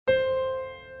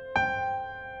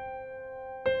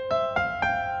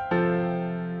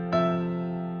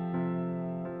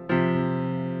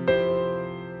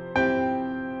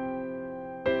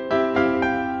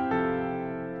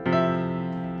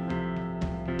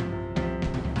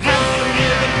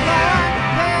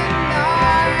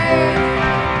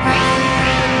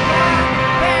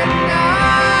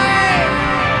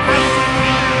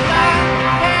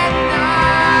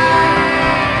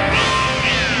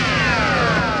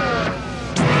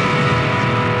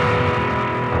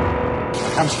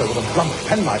hamster with a blunt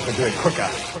penknife would do it quicker.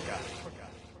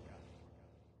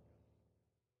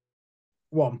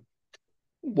 One.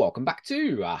 Welcome back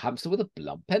to Hamster with a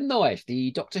Blunt Penknife,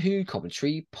 the Doctor Who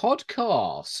commentary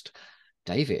podcast.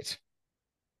 David.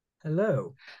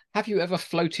 Hello. Have you ever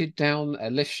floated down a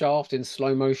lift shaft in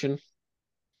slow motion?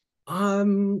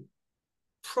 Probably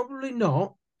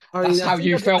not. That's how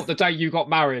you felt the day you got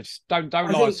married. Don't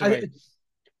lie to me.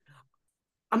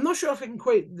 I'm not sure if I can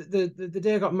equate the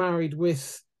day I got married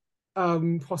with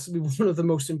possibly one of the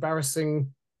most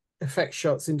embarrassing effect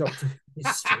shots in Doctor Who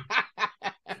history.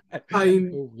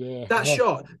 That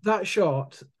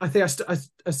shot. I think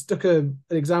I stuck an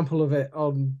example of it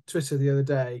on Twitter the other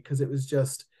day because it was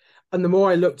just. And the more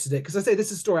I looked at it, because I say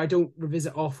this is a story I don't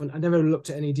revisit often. I never looked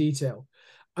at any detail,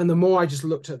 and the more I just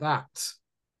looked at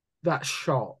that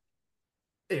shot,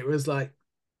 it was like,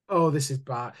 oh, this is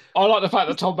bad. I like the fact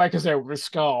that Tom Baker's there with a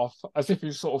scarf, as if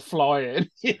he's sort of flying.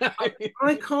 You know?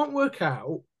 I can't work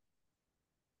out.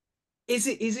 Is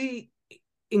he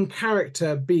in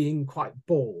character being quite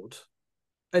bored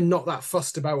and not that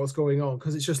fussed about what's going on?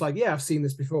 Because it's just like, yeah, I've seen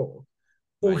this before.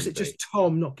 Or is it just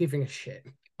Tom not giving a shit?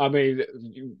 I mean,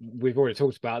 we've already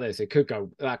talked about this.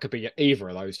 That could be either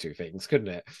of those two things, couldn't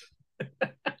it?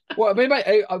 Well,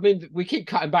 I mean, we keep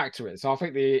cutting back to it, so I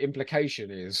think the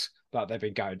implication is that they've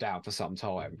been going down for some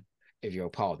time, if you'll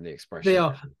pardon the expression. They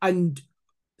are, and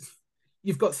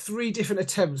you've got three different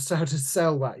attempts to how to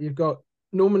sell that. You've got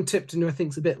Norman Tipton, who I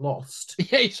think's a bit lost.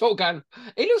 Yeah, he's sort of going.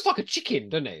 He looks like a chicken,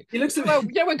 doesn't he? He looks. Well,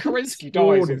 when Kerensky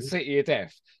dies in City of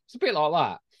Death, it's a bit like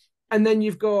that. And then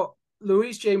you've got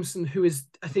Louise Jameson, who is,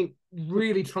 I think,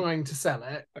 really trying to sell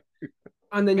it.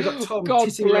 And then you've got Tom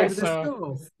titting around with his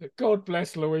scarf. God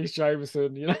bless Louise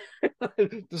Jameson. You know,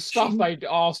 the stuff they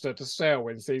asked her to sell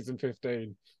in season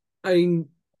 15. I mean,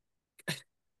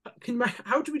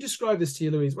 how do we describe this to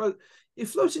you, Louise? Well, you're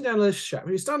floating down a lift shaft.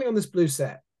 You're standing on this blue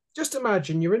set. Just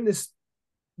imagine you're in this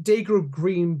Daygro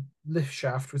green lift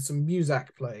shaft with some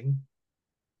music playing,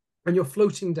 and you're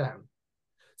floating down.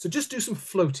 So just do some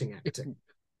floating acting.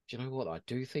 Do you know what I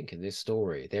do think in this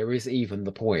story? There is even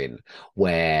the point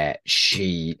where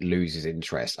she loses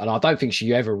interest. And I don't think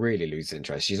she ever really loses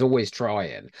interest. She's always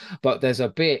trying. But there's a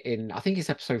bit in, I think it's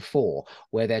episode 4,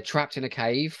 where they're trapped in a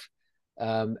cave.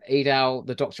 Edel,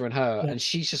 the Doctor, and her, and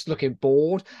she's just looking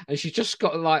bored. And she's just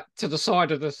got like to the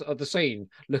side of the scene,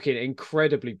 looking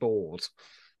incredibly bored.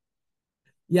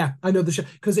 Yeah, I know the show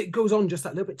because it goes on just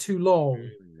that little bit too long.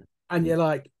 And you're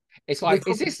like, it's like,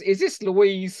 is this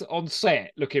Louise on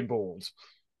set looking bored?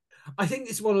 I think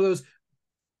it's one of those.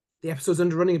 The episode's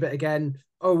underrunning a bit again.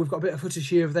 Oh, we've got a bit of footage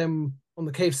here of them on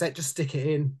the cave set. Just stick it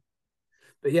in.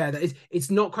 But yeah, it's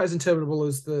not quite as interminable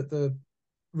as the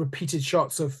repeated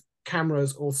shots of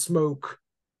cameras or smoke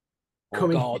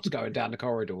coming. Guards going down the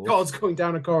corridor. Guards going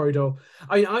down a corridor.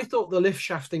 I mean, I thought the lift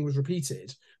shaft thing was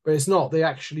repeated, but it's not. They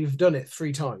actually have done it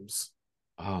 3 times.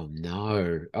 Oh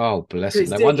no! Oh bless them!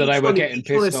 No wonder they were getting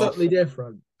pissed off. Subtly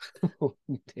different.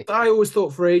 I always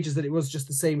thought for ages that it was just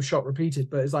the same shot repeated,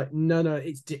 but it's like no,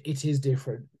 it is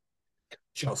different.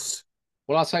 Just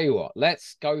well, I'll tell you what.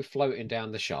 Let's go floating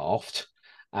down the shaft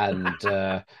and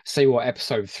see what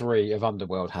episode 3 of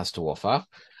Underworld has to offer.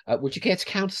 Would you care to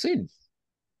count us in?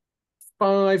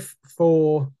 5,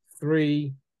 4,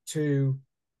 3, 2,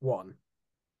 1.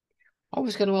 I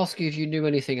was going to ask you if you knew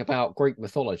anything about Greek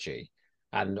mythology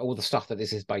and all the stuff that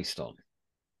this is based on.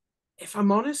 If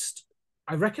I'm honest,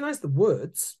 I recognize the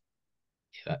words,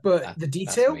 but the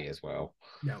detail, that's me as well.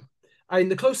 No. I mean,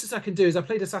 the closest I can do is I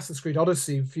played Assassin's Creed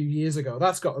Odyssey a few years ago.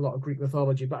 That's got a lot of Greek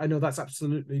mythology, but I know that's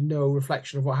absolutely no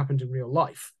reflection of what happened in real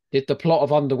life. Did the plot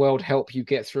of Underworld help you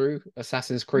get through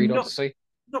Assassin's Creed Odyssey?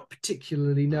 Not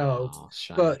particularly, no. Oh,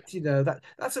 but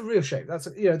that's a real shame. That's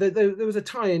there was a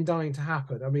tie-in dying to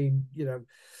happen. I mean,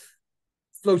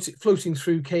 floating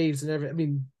through caves and everything. I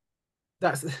mean,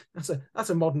 that's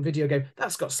a modern video game.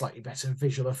 That's got slightly better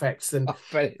visual effects than. I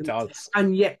bet it does.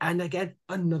 And again,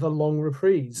 another long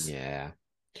reprise. Yeah,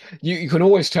 you can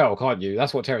always tell, can't you?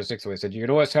 That's what Terrence Dix always said. You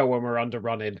can always tell when we're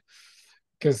underrunning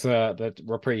because the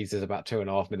reprise is about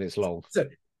 2.5 minutes long. So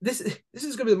this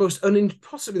is going to be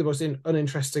possibly the most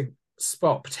uninteresting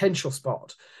potential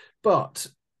spot, but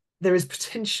there is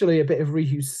potentially a bit of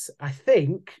reuse. I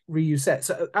think reuse set.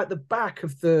 So at the back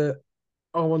of the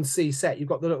R1C set, you've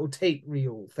got the little tape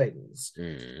reel things.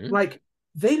 Like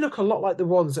they look a lot like the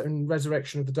ones in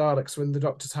Resurrection of the Daleks when the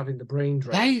Doctor's having the brain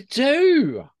drain. They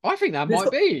do. I think that might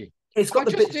be. It's got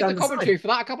I just did the commentary for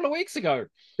that a couple of weeks ago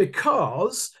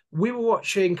because we were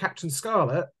watching Captain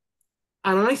Scarlet,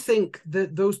 and I think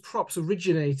that those props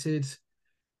originated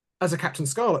as a Captain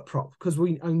Scarlet prop, because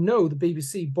I know the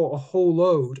BBC bought a whole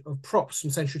load of props from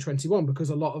Century 21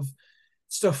 because a lot of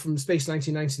stuff from Space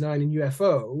 1999 and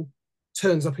UFO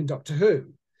turns up in Doctor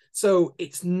Who. So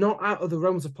it's not out of the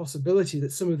realms of possibility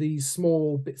that some of these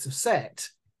small bits of set.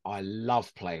 I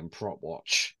love playing prop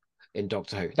watch in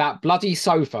Doctor Who. That bloody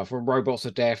sofa from Robots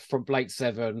of Death from Blake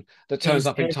 7 that turns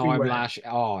up in Time Lash.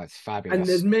 Oh, it's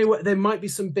fabulous. And there might be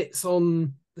some bits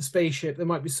on the spaceship. There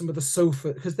might be some of the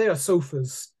sofa, because they are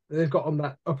sofas that they've got on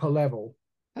that upper level.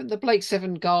 And the Blake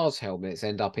 7 guards helmets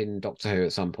end up in Doctor Who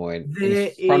at some point.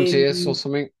 They're in Frontiers or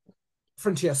something.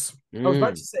 Frontiers. I was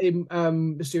about to say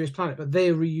Mysterious Planet, but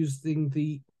they're reusing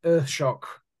the Earthshock.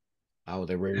 Oh,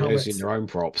 they're reusing their own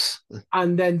props.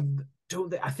 And then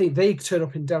I think they turn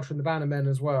up in Delta and the Bannermen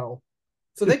as well.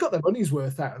 So they got their money's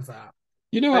worth out of that.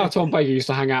 You know how Tom Baker used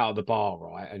to hang out at the bar,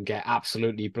 right, and get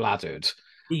absolutely bladdered?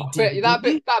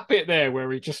 That bit there where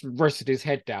he just rested his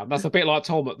head down. That's a bit like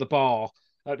Tom at the bar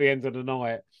at the end of the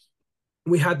night.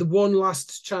 We had the one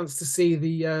last chance to see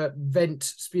the vent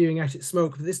spewing out its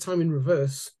smoke, but this time in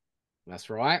reverse. That's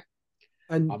right.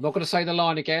 And I'm not going to say the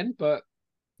line again, but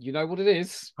you know what it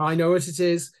is. I know what it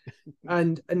is.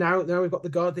 and now we've got the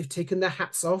guard. They've taken their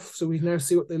hats off, so we now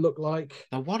see what they look like.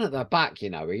 The one at the back, he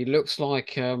looks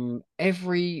like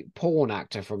every porn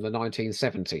actor from the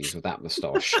 1970s with that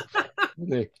moustache.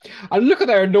 And look at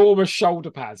their enormous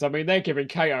shoulder pads. I mean, they're giving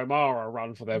Kate O'Mara a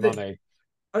run for their money.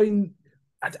 I mean,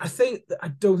 I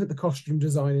don't think the costume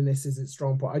design in this is its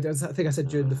strong point. I think I said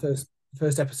during the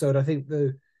first episode, I think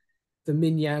the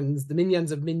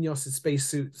minions of Minos'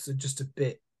 spacesuits are just a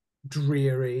bit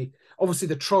dreary. Obviously,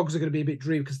 the Trogs are going to be a bit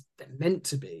dreary because they're meant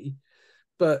to be.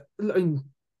 But I mean,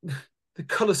 the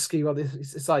color scheme on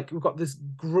this, it's like we've got this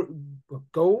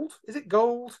gold. Is it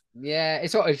gold? Yeah,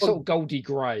 it's sort of goldy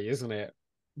grey, isn't it?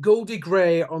 Goldy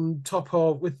grey on top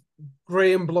of with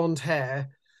grey and blonde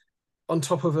hair on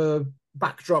top of a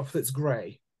backdrop that's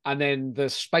grey. And then the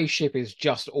spaceship is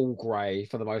just all grey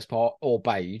for the most part, or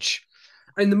beige.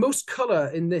 And the most colour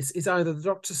in this is either the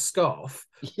Doctor's scarf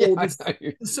or there's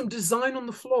some design on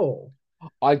the floor.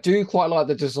 I do quite like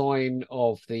the design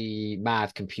of the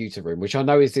Mad Computer Room, which I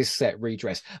know is this set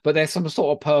redress, but there's some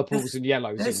sort of purples and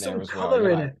yellows in there as well. There's some colour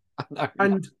in it.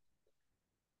 And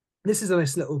this is a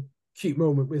nice little cute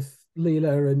moment with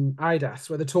Leela and Idas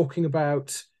where they're talking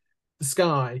about the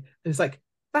sky. And it's like,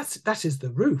 that is the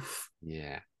roof.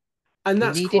 Yeah. And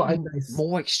that's quite nice.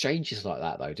 More exchanges like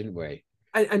that, though, didn't we?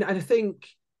 And I think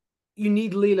you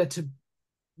need Leela to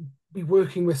be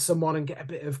working with someone and get a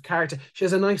bit of character. She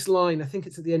has a nice line, I think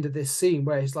it's at the end of this scene,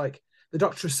 where it's like, the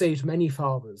Doctor has saved many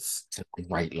fathers. It's a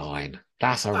great line.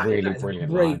 That's a really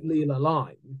brilliant line. Great Leela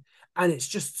line. And it's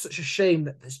just such a shame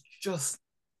that there's just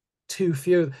too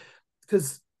few.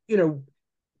 Because,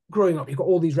 growing up, you've got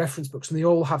all these reference books and they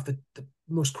all have the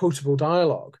most quotable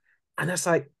dialogue. And that's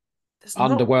like,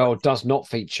 Underworld does not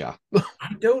feature.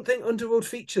 I don't think Underworld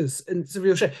features, and it's a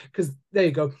real shame because there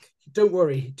you go. Don't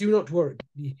worry, do not worry.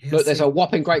 Yes. Look, there's a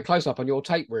whopping great close up on your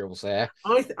tape reels there.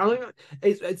 That's going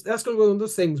to be one of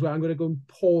those things where I'm going to go and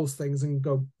pause things and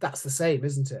go, "That's the same,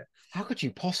 isn't it?" How could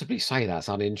you possibly say that's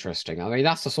uninteresting? I mean,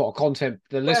 that's the sort of content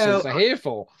the listeners are here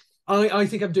for. I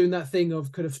think I'm doing that thing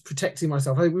of kind of protecting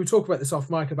myself. I think we were talking about this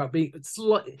off mic about being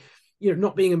slightly,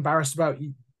 not being embarrassed about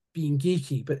being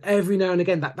geeky, but every now and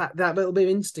again that little bit of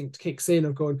instinct kicks in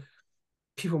of going,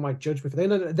 people might judge me for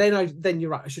that. Then you're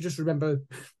right. I should just remember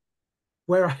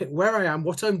where I am,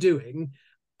 what I'm doing,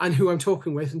 and who I'm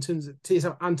talking with in terms of to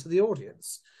yourself and to the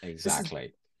audience.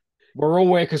 Exactly. We're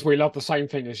all here because we love the same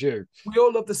thing as you. We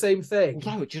all love the same thing.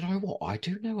 Although, do you know what? I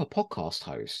do know a podcast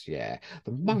host, the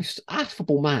most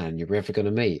affable man you're ever going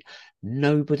to meet.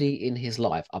 Nobody in his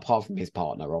life, apart from his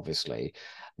partner, obviously,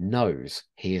 knows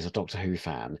he is a Doctor Who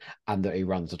fan and that he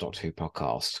runs a Doctor Who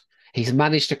podcast. He's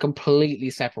managed to completely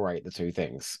separate the two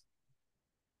things.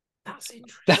 That's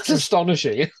interesting. That's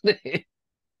astonishing, isn't it?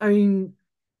 I mean,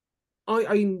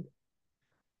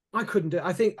 I couldn't do it.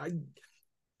 I think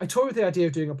I toyed with the idea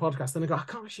of doing a podcast, and I go, I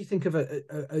can't actually think of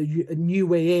a new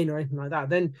way in or anything like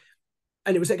that. And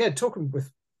it was again talking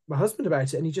with my husband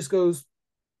about it, and he just goes,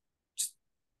 just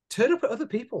turn up at other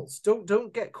people's.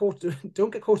 Don't get caught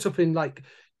up in like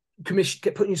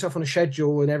putting yourself on a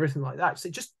schedule and everything like that. So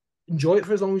just enjoy it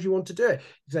for as long as you want to do it.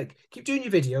 He's like, keep doing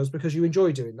your videos because you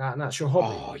enjoy doing that, and that's your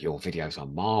hobby. Oh, your videos are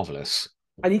marvelous.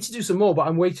 I need to do some more, but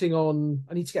I need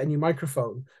to get a new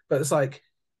microphone. But it's like,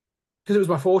 because it was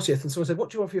my 40th, and someone said, what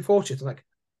do you want for your 40th? I'm like,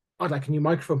 I'd like a new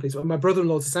microphone, please. And my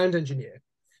brother-in-law's a sound engineer.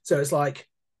 So it's like,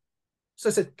 so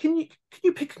I said, can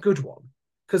you pick a good one?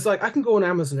 Because like I can go on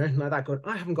Amazon or anything like that going,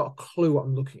 I haven't got a clue what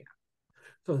I'm looking at.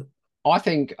 So I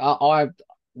think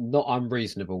not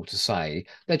unreasonable to say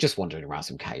they're just wandering around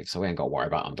some caves, so we ain't got to worry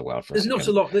about Underworld for a There's not a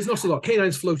second. lot. There's not a lot.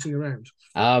 Canines floating around.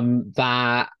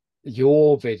 That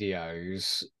your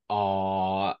videos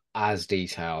are as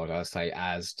detailed, I say,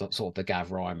 as sort of the Gav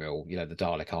Rymil, the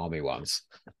Dalek Army ones.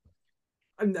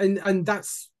 And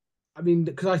that's, I mean,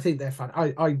 because I think they're fun.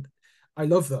 I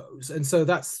love those, and so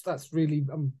that's really,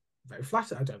 I'm very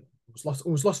flattered. I don't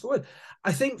almost lost the word.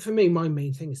 I think for me, my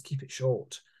main thing is keep it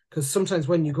short, because sometimes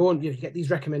when you go on, you get these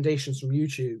recommendations from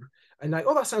YouTube, and like,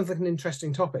 oh, that sounds like an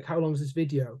interesting topic. How long is this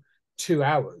video? 2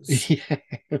 hours. Yeah.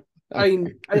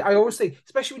 I always say,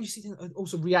 especially when you see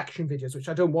also reaction videos, which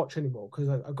I don't watch anymore because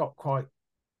I got quite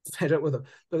fed up with them.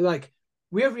 But like,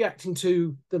 we're reacting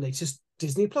to the latest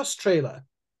Disney Plus trailer.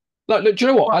 Look, do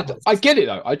you know what? I get it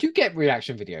though. I do get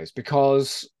reaction videos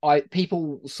because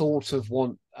people sort of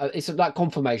want it's like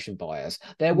confirmation bias.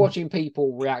 They're watching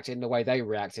people reacting the way they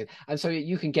reacted, and so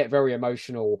you can get very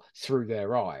emotional through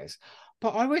their eyes.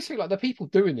 But I always feel like the people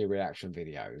doing the reaction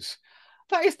videos,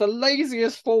 that is the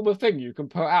laziest form of thing you can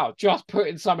put out. Just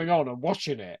putting something on and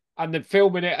watching it, and then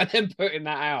filming it, and then putting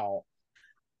that out.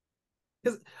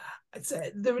 Because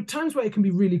there are times where it can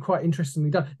be really quite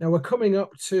interestingly done. Now we're coming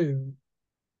up to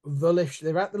the lift.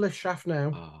 They're at the lift shaft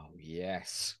now. Oh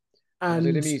yes. And I'll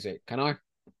do the music. Can I?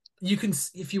 You can,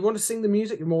 if you want to sing the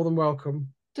music, you're more than welcome.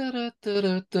 It's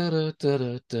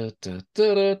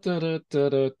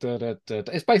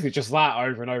basically just that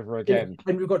over and over again.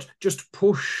 And we've got just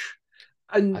push.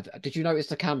 And did you notice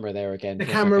the camera there again? The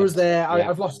camera was there. Yeah.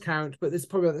 I've lost count, but it's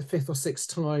probably like the 5th or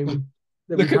 6th time.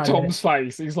 Look at Tom's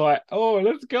face. He's like, "Oh,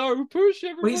 let's go, push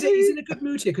everybody." Well, he's in a good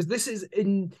mood here because this is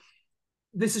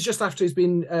just after he's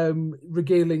been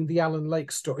regaling the Alan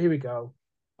Lake story. Here we go.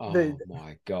 Oh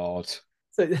my god!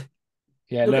 So,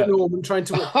 yeah, look at Norman trying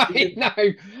to. I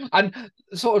know, and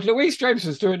sort of Louise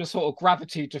Jameson's doing a sort of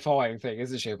gravity-defying thing,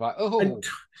 isn't she? Like,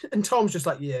 and Tom's just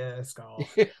like, yeah, Scar.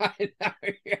 I know.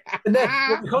 And then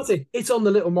what we can't see, it's on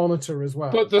the little monitor as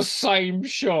well. But the same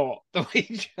shot that we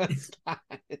just had.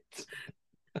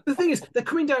 The thing is, they're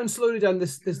coming down slowly down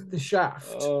this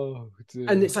shaft. Oh, dear.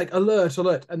 And it's like alert,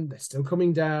 and they're still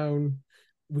coming down.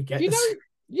 We get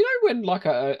you know when like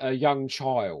a young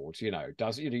child,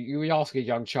 does you ask a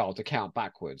young child to count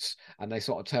backwards and they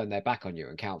sort of turn their back on you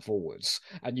and count forwards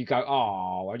and you go,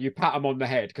 oh, and you pat them on the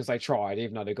head because they tried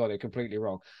even though they got it completely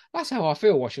wrong. That's how I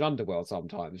feel watching Underworld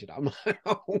sometimes. I'm like,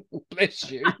 oh, bless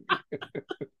you.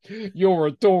 You're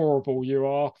adorable, you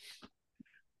are.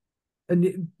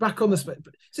 And back on the spot.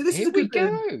 So this is a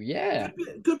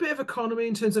good bit of economy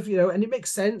in terms of, and it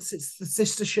makes sense. It's the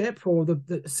sister ship or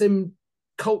the sim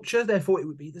culture, therefore it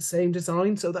would be the same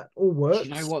design, so that all works.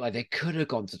 You know what? They could have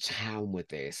gone to town with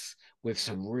this, with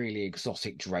some really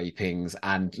exotic drapings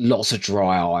and lots of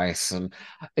dry ice. And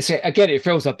it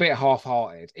feels a bit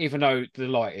half-hearted, even though the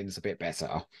lighting's a bit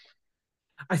better.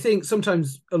 I think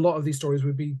sometimes a lot of these stories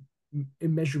would be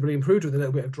immeasurably improved with a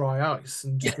little bit of dry ice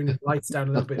and just bring the lights down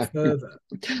a little bit further.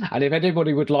 And if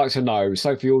anybody would like to know,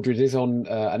 Sophie Aldred is on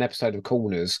an episode of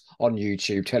Corners on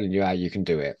YouTube telling you how you can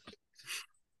do it.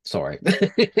 Sorry.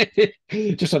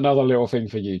 Just another little thing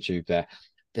for YouTube there.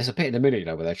 There's a bit in a minute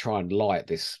where they try and light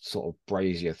this sort of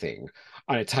brazier thing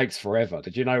and it takes forever.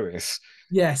 Did you notice?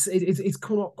 Yes, it's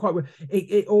come up quite well.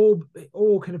 It all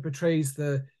kind of portrays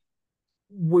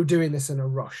we're doing this in a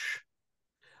rush.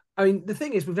 I mean, the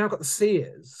thing is, we've now got the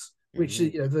Seers, which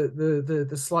is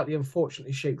the slightly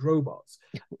unfortunately shaped robots,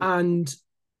 and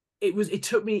it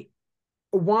took me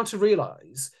a while to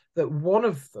realize that one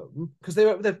of them, because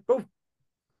they're both,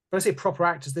 when I say proper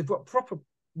actors, they've got proper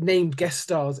named guest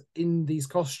stars in these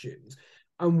costumes,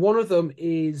 and one of them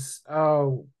is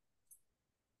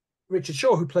Richard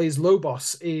Shaw, who plays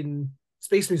Lobos in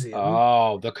Space Museum.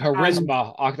 Oh, the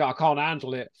charisma! I can't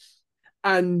handle it.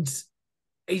 And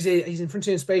he's in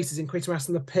Frontier in Space, he's in Quatermass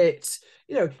in the Pit.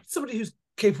 Somebody who's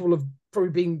capable of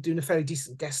probably doing a fairly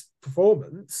decent guest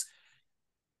performance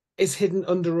is hidden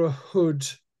under a hood,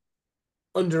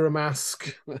 under a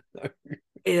mask,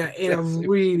 in a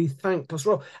really thankless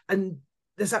role. And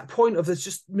there's that point of there's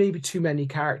just maybe too many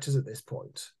characters at this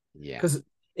point. Yeah. Because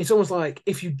it's almost like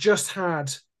if you just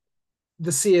had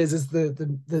the Seers as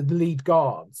the lead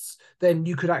guards, then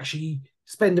you could actually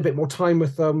spend a bit more time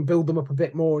with them, build them up a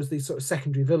bit more as these sort of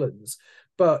secondary villains.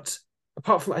 But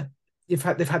apart from that,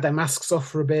 they've had their masks off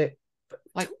for a bit.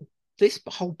 Like this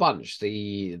whole bunch,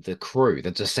 the crew,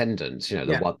 the descendants,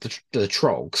 the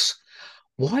Trogs.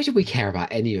 Why do we care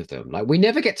about any of them? Like, we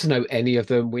never get to know any of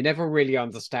them. We never really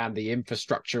understand the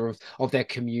infrastructure of their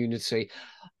community.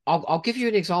 I'll give you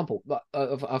an example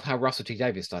of how Russell T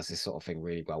Davies does this sort of thing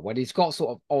really well. When he's got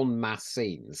sort of en masse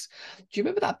scenes. Do you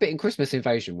remember that bit in Christmas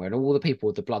Invasion when all the people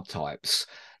with the blood types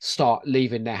start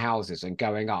leaving their houses and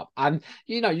going up? And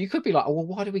you could be like, oh, well,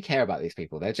 why do we care about these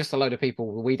people? They're just a load of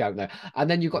people we don't know. And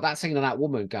then you've got that scene of that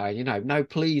woman going, no,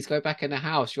 please go back in the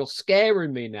house. You're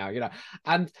scaring me now,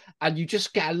 and you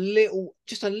just get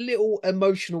just a little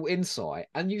emotional insight,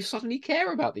 and you suddenly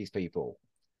care about these people.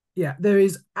 Yeah,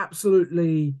 there's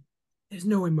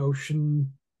no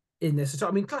emotion in this at all.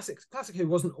 I mean, Classic Who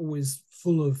wasn't always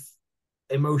full of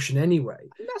emotion anyway.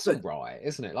 And that's all right,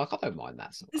 isn't it? Like, I don't mind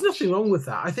that so much. There's nothing wrong with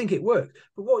that. I think it worked.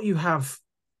 But what you have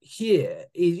here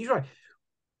is, you're right,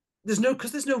 there's no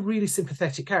really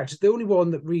sympathetic characters. The only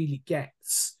one that really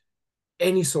gets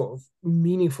any sort of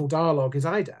meaningful dialogue is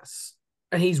Idas,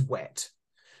 and he's wet.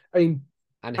 I mean,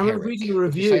 and I remember reading a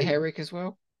review. Did you say Herrick as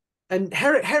well? And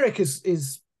Herrick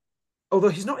is although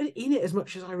he's not in it as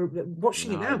much as I remember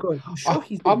watching it now. Going, I'm sure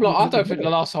he's. I don't think the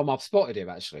last time I've spotted him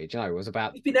actually. Do you know, was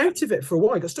about. He's been out of it for a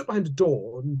while. He got stuck behind a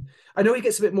door, and I know he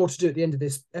gets a bit more to do at the end of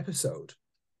this episode.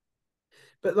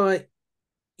 But like,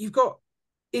 you've got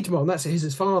Idmon. That's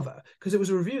his father, because it was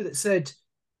a review that said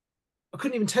I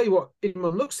couldn't even tell you what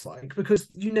Idmon looks like because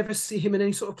you never see him in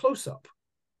any sort of close up.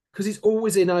 Because he's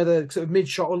always in either sort of mid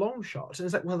shot or long shot, and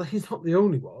it's like, well, he's not the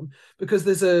only one, because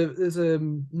there's a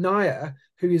Naya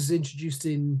who is introduced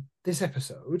in this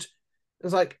episode.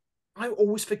 It's like, I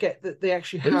always forget that they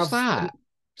actually have. Who's that?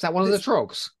 Is that one of the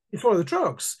Trogs? It's one of the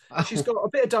Trogs. Oh. She's got a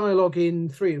bit of dialogue in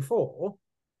 3 and 4,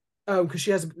 because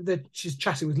she's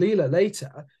chatting with Leela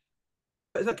later.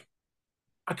 But it's like,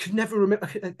 I could never remember.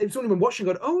 It was only when watching,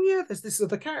 going, oh yeah, there's this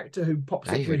other character who pops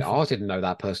up. David, I didn't know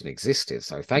that person existed,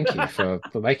 so thank you for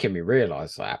making me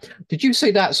realise that. Did you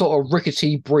see that sort of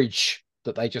rickety bridge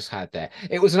that they just had there?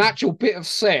 It was an actual bit of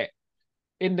set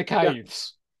in the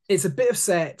caves. Yeah. It's a bit of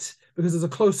set because there's a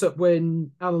close up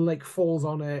when Alan Lake falls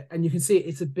on it, and you can see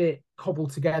it's a bit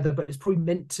cobbled together, but it's probably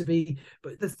meant to be.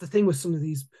 But that's the thing with some of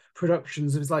these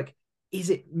productions. It's like, is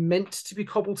it meant to be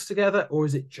cobbled together, or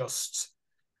is it just?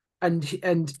 And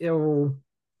the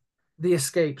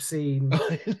escape scene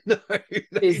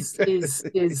is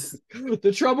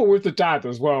the trouble with the dad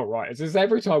as well, right? Is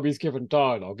every time he's given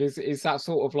dialogue, is that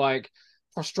sort of like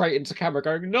frustrating to camera,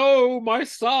 going, "No, my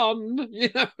son,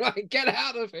 like, get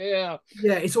out of here."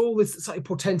 Yeah, it's all this slightly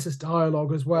portentous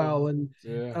dialogue as well, and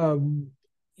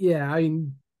I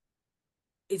mean,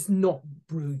 it's not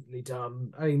brilliantly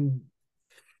done. I mean,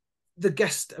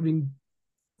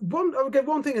 one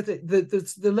thing is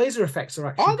that the laser effects are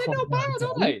actually. Oh, they're not bad,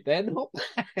 are they? They're not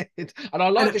bad. And I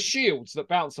like the shields that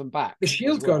bounce them back. The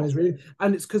shield gun is really,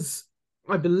 and it's because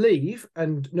I believe,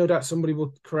 and no doubt somebody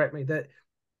will correct me, that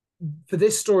for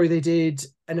this story they did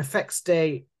an effects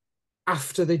day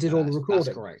after they did all the recording.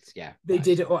 That's correct. Yeah, they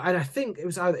did it, and I think it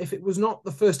was either, if it was not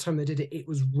the first time they did it, it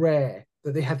was rare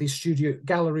that they had these studio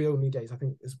gallery only days. I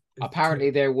think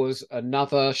apparently there was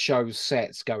another show's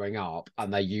sets going up,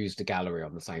 and they used the gallery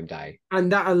on the same day,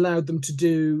 and that allowed them to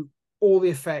do all the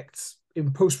effects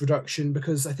in post production,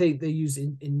 because I think they used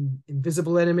in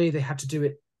Invisible Enemy, they had to do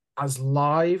it as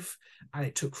live, and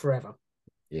it took forever.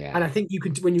 Yeah, and I think you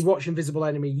can, when you watch Invisible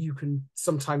Enemy, you can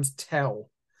sometimes tell.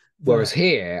 Whereas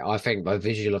here, I think the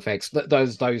visual effects,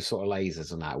 those sort of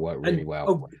lasers and that work really well.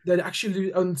 Oh, they're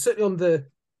actually, certainly on the,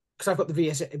 because I've got the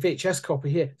VHS copy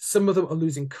here, some of them are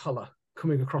losing color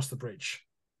coming across the bridge.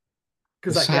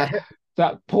 Because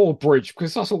that poor bridge,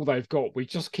 because that's all they've got. We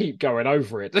just keep going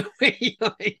over it.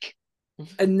 Like,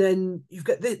 and then you've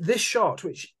got this shot,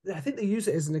 which I think they use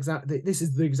it as an example. This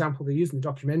is the example they use in the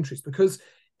documentaries, because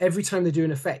every time they do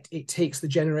an effect, it takes the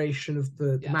generation of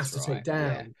the master take down.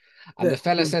 Yeah. And the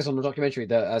fella says on the documentary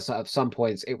that at some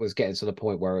points it was getting to the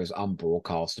point where it was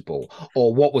unbroadcastable,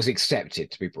 or what was accepted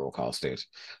to be broadcasted.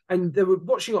 And they were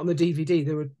watching it on the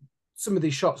DVD. Some of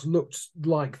these shots looked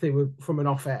like they were from an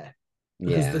off air,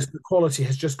 because the quality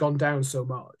has just gone down so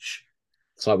much.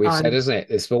 It's like we've said, isn't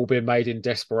it? It's all been made in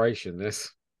desperation.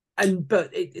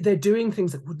 But they're doing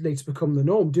things that would later become the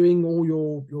norm. Doing all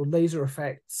your laser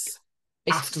effects.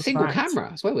 It's single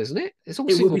camera as well, isn't it? It's all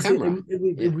single camera. It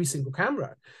will be single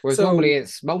camera. Whereas normally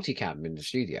it's multicam in the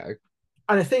studio.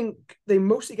 And I think they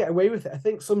mostly get away with it. I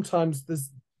think sometimes there's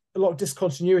a lot of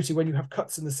discontinuity when you have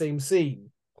cuts in the same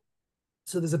scene.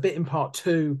 So there's a bit in part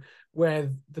 2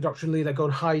 where the Doctor and Leela go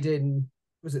and hide in,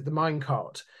 was it the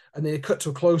minecart? And they cut to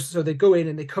a close, so they go in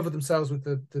and they cover themselves with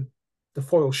the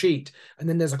foil sheet, and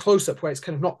then there's a close-up where it's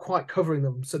kind of not quite covering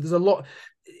them. So there's a lot.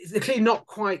 They're clearly not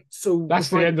quite so. That's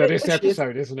the end of this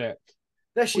episode, isn't it?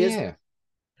 There she is.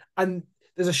 And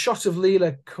there's a shot of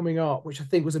Leela coming up, which I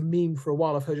think was a meme for a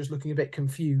while, of her just looking a bit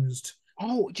confused.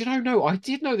 Oh, do you know? No, I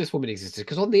did know this woman existed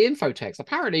because on the info text,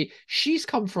 apparently she's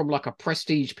come from like a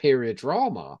prestige period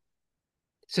drama.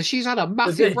 So she's had a But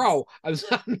massive this role, and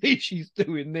suddenly she's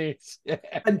doing this. Yeah,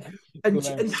 and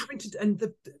bless. having to and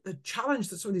the challenge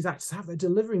that some of these actors have, they're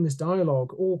delivering this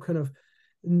dialogue all kind of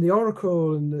in the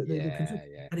oracle and Yeah,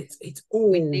 yeah. and it's We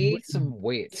all need really some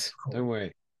wit, difficult. don't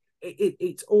we?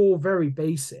 It's all very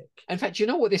basic. In fact, you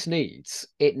know what this needs?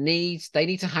 They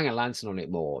need to hang a lantern on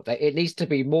it more. It needs to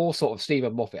be more sort of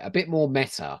Stephen Moffat, a bit more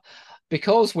meta,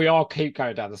 because we all keep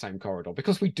going down the same corridor,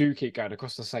 because we do keep going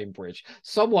across the same bridge.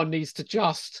 Someone needs to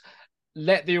just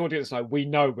let the audience know we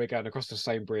know we're going across the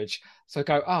same bridge. So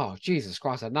go, oh, Jesus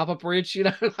Christ, another bridge,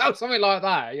 something like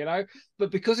that, But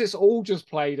because it's all just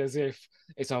played as if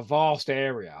it's a vast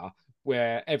area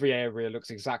where every area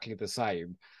looks exactly the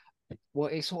same, well,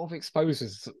 it sort of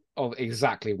exposes of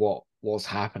exactly what was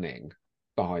happening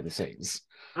behind the scenes.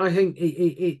 I think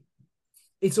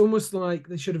it's almost like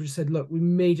they should have just said, look, we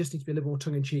may just need to be a little more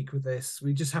tongue in cheek with this.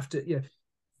 We just have to, you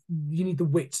need the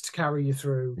wit to carry you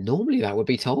through. Normally that would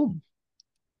be Tom,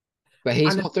 but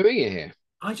he's And not doing it here.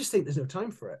 I just think there's no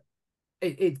time for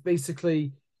it. It's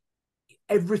basically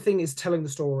everything is telling the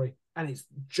story, and it's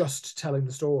just telling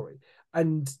the story.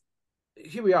 And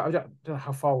here we are. I don't know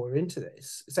how far we're into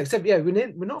this. It's like, except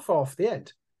we're not far off the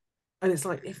end, and it's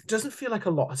like it doesn't feel like a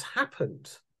lot has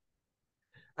happened.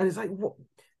 And it's like what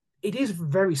it is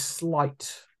very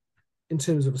slight in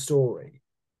terms of a story,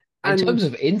 In and terms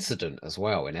of incident as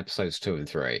well, in episodes 2 and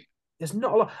 3. there's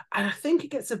not a lot. And I think it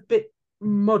gets a bit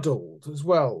muddled as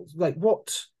well. Like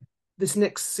what this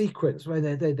next sequence where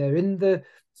they're in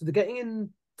so they're getting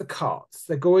in the carts,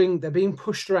 they're being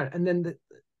pushed around, and then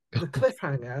the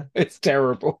cliffhanger. It's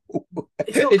terrible.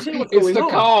 It's not clear what's It's going the on.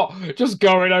 car just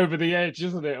going over the edge,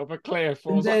 isn't it, of a cliff?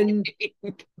 And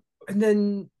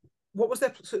then what was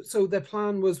their so their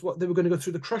plan was what they were going to go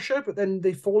through the crusher, but then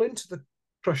they fall into the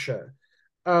crusher.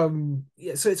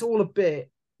 Yeah, so it's all a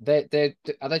bit.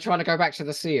 Are they trying to go back to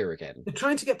the seer again? They're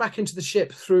trying to get back into the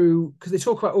ship through because they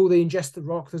talk about they ingest the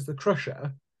rock. There's the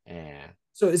crusher. Yeah.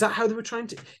 So is that how they were trying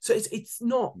to? So it's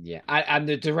not. Yeah, and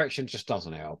the direction just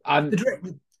doesn't help. And the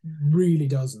direction really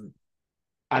doesn't.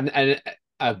 And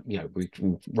we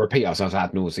can repeat ourselves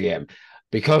ad nauseum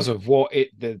because of what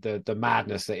the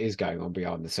madness that is going on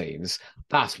behind the scenes.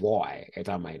 That's why it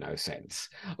don't make no sense.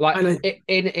 Like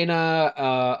in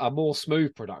a more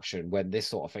smooth production, when this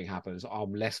sort of thing happens,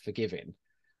 I'm less forgiving,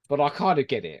 but I kind of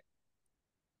get it.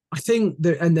 I think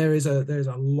there is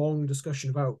a long discussion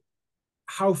about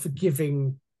how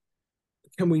forgiving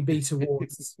can we be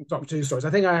towards Doctor Who stories. I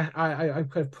think I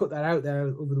kind of put that out there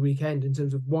over the weekend in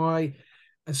terms of why,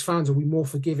 as fans, are we more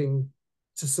forgiving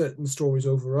to certain stories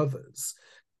over others.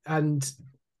 And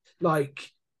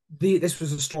like this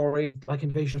was a story like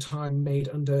Invasion of Time made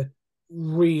under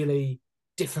really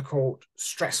difficult,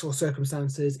 stressful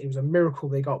circumstances. It was a miracle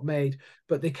they got made,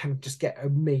 but they can just get a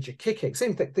major kicking.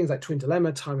 Same things like Twin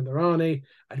Dilemma, Time and the Rani,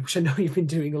 which I know you've been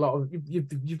doing a lot of.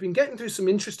 You've been getting through some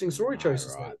interesting story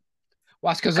choices. Right. Well,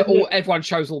 that's because everyone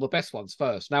chose all the best ones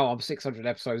first. Now I'm 600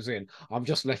 episodes in. I'm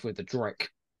just left with the dreck.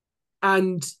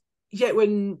 And yet,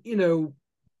 when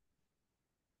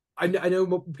I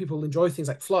know people enjoy things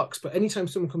like Flux, but anytime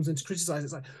someone comes in to criticize,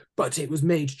 it's like, but it was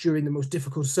made during the most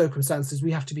difficult circumstances.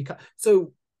 We have to be cut.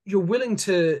 So you're willing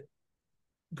to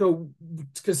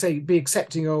be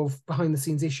accepting of behind the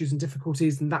scenes issues and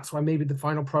difficulties, and that's why maybe the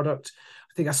final product.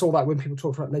 I think I saw that when people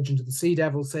talked about Legend of the Sea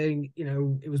Devil, saying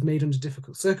it was made under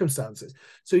difficult circumstances.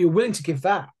 So you're willing to give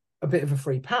that a bit of a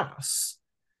free pass,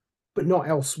 but not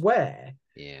elsewhere.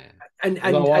 Yeah. And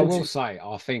I will say,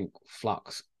 I think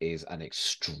Flux is an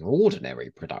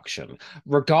extraordinary production,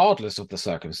 regardless of the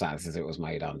circumstances it was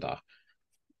made under.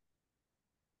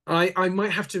 I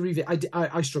might have to revisit.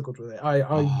 I struggled with it.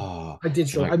 I did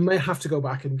struggle. I may have to go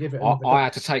back and give it. I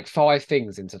had to take 5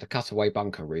 things into the cutaway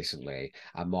bunker recently,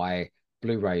 and my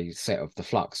Blu-ray set of the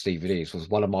Flux DVDs was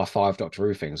one of my 5 Doctor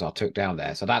Who things I took down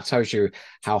there. So that tells you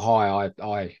how high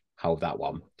I hold that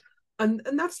one. And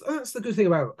that's the good thing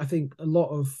about, I think, a lot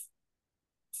of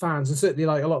fans, and certainly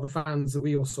like a lot of the fans that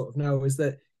we all sort of know, is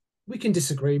that we can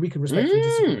disagree, we can respectfully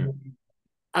disagree.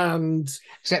 And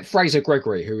except Fraser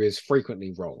Gregory, who is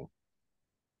frequently wrong.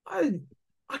 I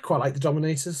quite like the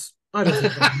Dominators. I don't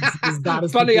think is that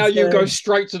as funny how you go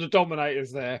straight to the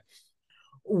Dominators there.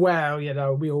 Well,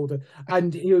 we all do.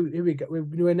 And here we go.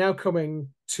 We're now coming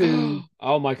to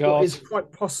oh my god, what is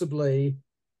quite possibly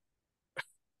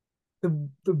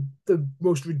the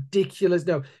most ridiculous,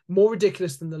 more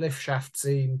ridiculous than the lift shaft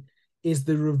scene is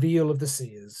the reveal of the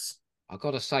Seers. I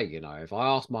gotta say, if I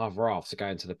asked my other half to go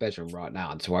into the bedroom right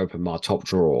now and to open my top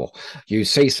drawer, you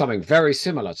see something very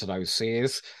similar to those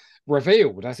Seers.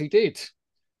 revealed as he did.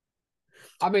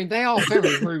 I mean, they are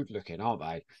very rude looking, aren't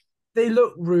they? They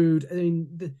look rude. I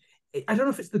mean, I don't know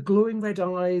if it's the glowing red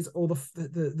eyes or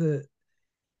the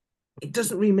it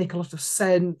doesn't really make a lot of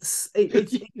sense.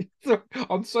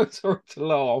 I'm so sorry to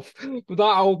laugh, but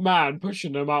that old man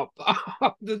pushing them up,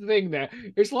 up the thing there,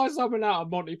 it's like something out of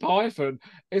Monty Python.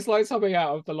 It's like something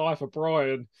out of The Life of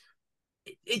Brian.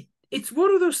 It's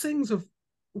one of those things of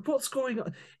what's going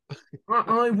on.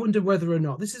 I wonder whether or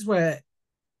not this is where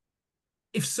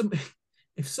if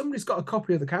somebody's got a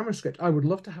copy of the camera script, I would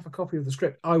love to have a copy of the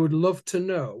script. I would love to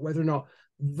know whether or not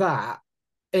that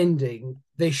ending,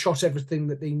 they shot everything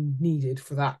that they needed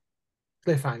for that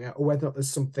cliffhanger, or whether or not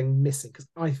there's something missing. Because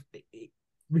it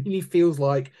really feels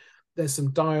like there's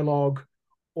some dialogue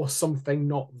or something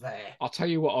not there. I'll tell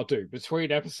you what I'll do.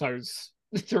 Between episodes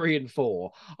 3 and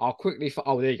 4, I'll quickly...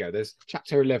 Oh, there you go. There's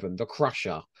chapter 11, The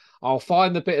Crusher. I'll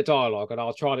find the bit of dialogue and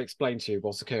I'll try and explain to you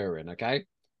what's occurring, okay?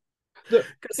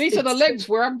 These are the lengths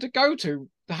we're having to go to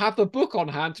have the book on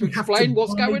hand to explain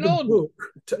what's going on.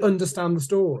 To understand the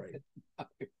story.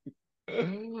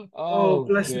 Oh,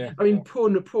 bless dear. him. I mean, poor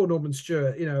Norman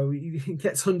Stewart, he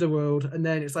gets Underworld, and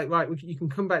then it's like, right, you can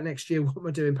come back next year. What am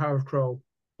I doing? Power of Kroll.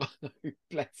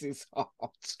 Bless his heart.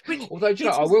 Although,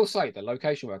 I will say the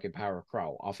location work in Power of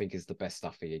Kroll, I think, is the best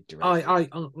stuff he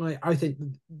directed. I think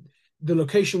the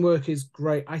location work is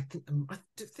great. I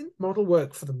think model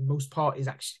work for the most part is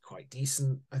actually quite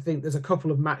decent. I think there's a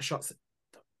couple of matte shots that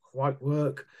don't quite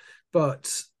work,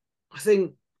 but I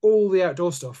think all the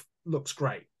outdoor stuff looks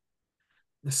great.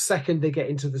 The second they get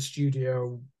into the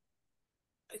studio,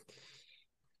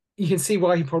 you can see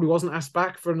why he probably wasn't asked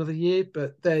back for another year,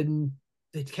 but then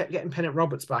they kept getting Pennant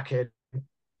Roberts back in.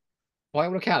 By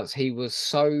all accounts, he was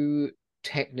so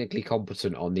technically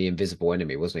competent on The Invisible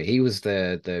Enemy, wasn't he? He was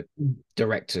the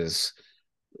director's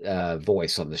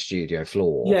voice on the studio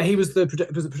floor. Yeah, he was the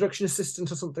production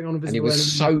assistant or something on Invisible And he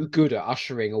was Enemy. so good at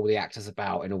ushering all the actors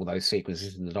about in all those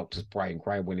sequences in the Doctor's brain.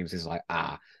 Graham Williams is like,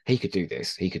 he could do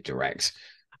this. He could direct.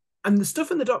 And the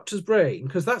stuff in the Doctor's brain,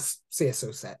 because that's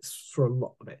CSO sets for a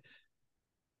lot of it.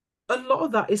 A lot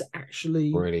of that is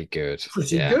actually really good.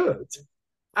 Pretty good.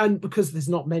 And because there's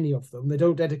not many of them, they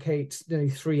don't dedicate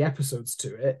 3 episodes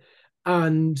to it.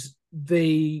 And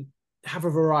they have a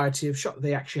variety of shots.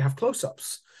 They actually have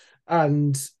close-ups.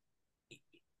 And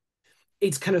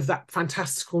it's kind of that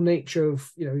fantastical nature of,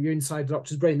 you're inside the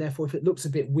Doctor's brain. Therefore, if it looks a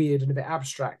bit weird and a bit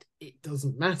abstract, it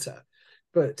doesn't matter.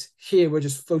 But here we're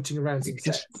just floating around some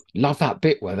sets. Love that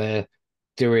bit where they're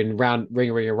doing round Ring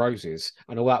of Roses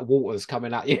and all that water's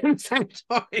coming at you at the same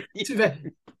time.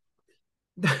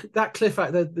 That cliff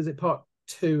out there, there's part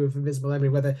 2 of Invisible Enemy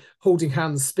where they're holding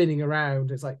hands spinning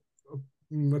around. It's like,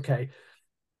 okay,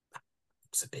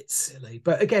 it's a bit silly,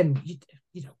 but again,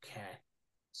 you don't care.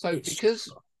 So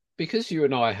because you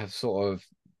and I have sort of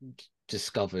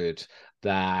discovered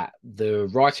that the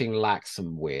writing lacks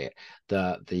some wit,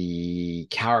 that the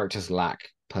characters lack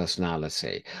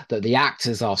personality, that the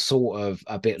actors are sort of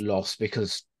a bit lost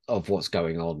because of what's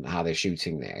going on, how they're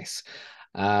shooting this,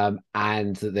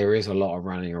 and that there is a lot of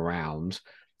running around,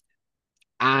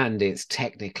 and it's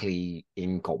technically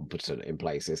incompetent in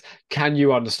places. Can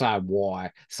you understand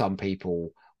why some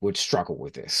people would struggle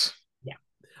with this? Yeah,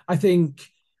 I think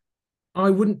I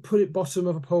wouldn't put it bottom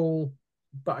of a poll,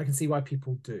 but I can see why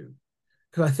people do,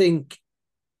 because I think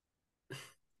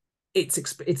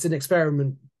it's an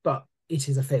experiment, but it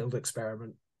is a failed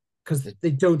experiment because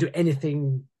they don't do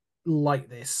anything like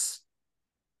this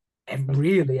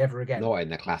ever again. Not in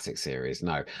the classic series,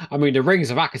 no. I mean, the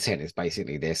Rings of Akaten is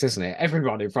basically this, isn't it?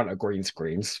 Everyone in front of green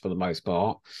screens for the most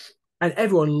part, and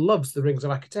everyone loves the Rings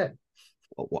of Akaten.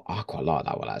 Well, I quite like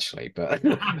that one actually, but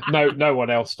no one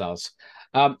else does.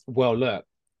 Well, look,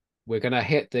 we're gonna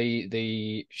hit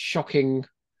the shocking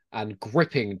and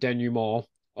gripping denouement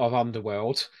of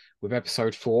Underworld with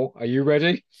episode 4. Are you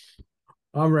ready?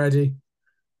 I'm ready.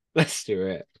 Let's do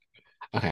it.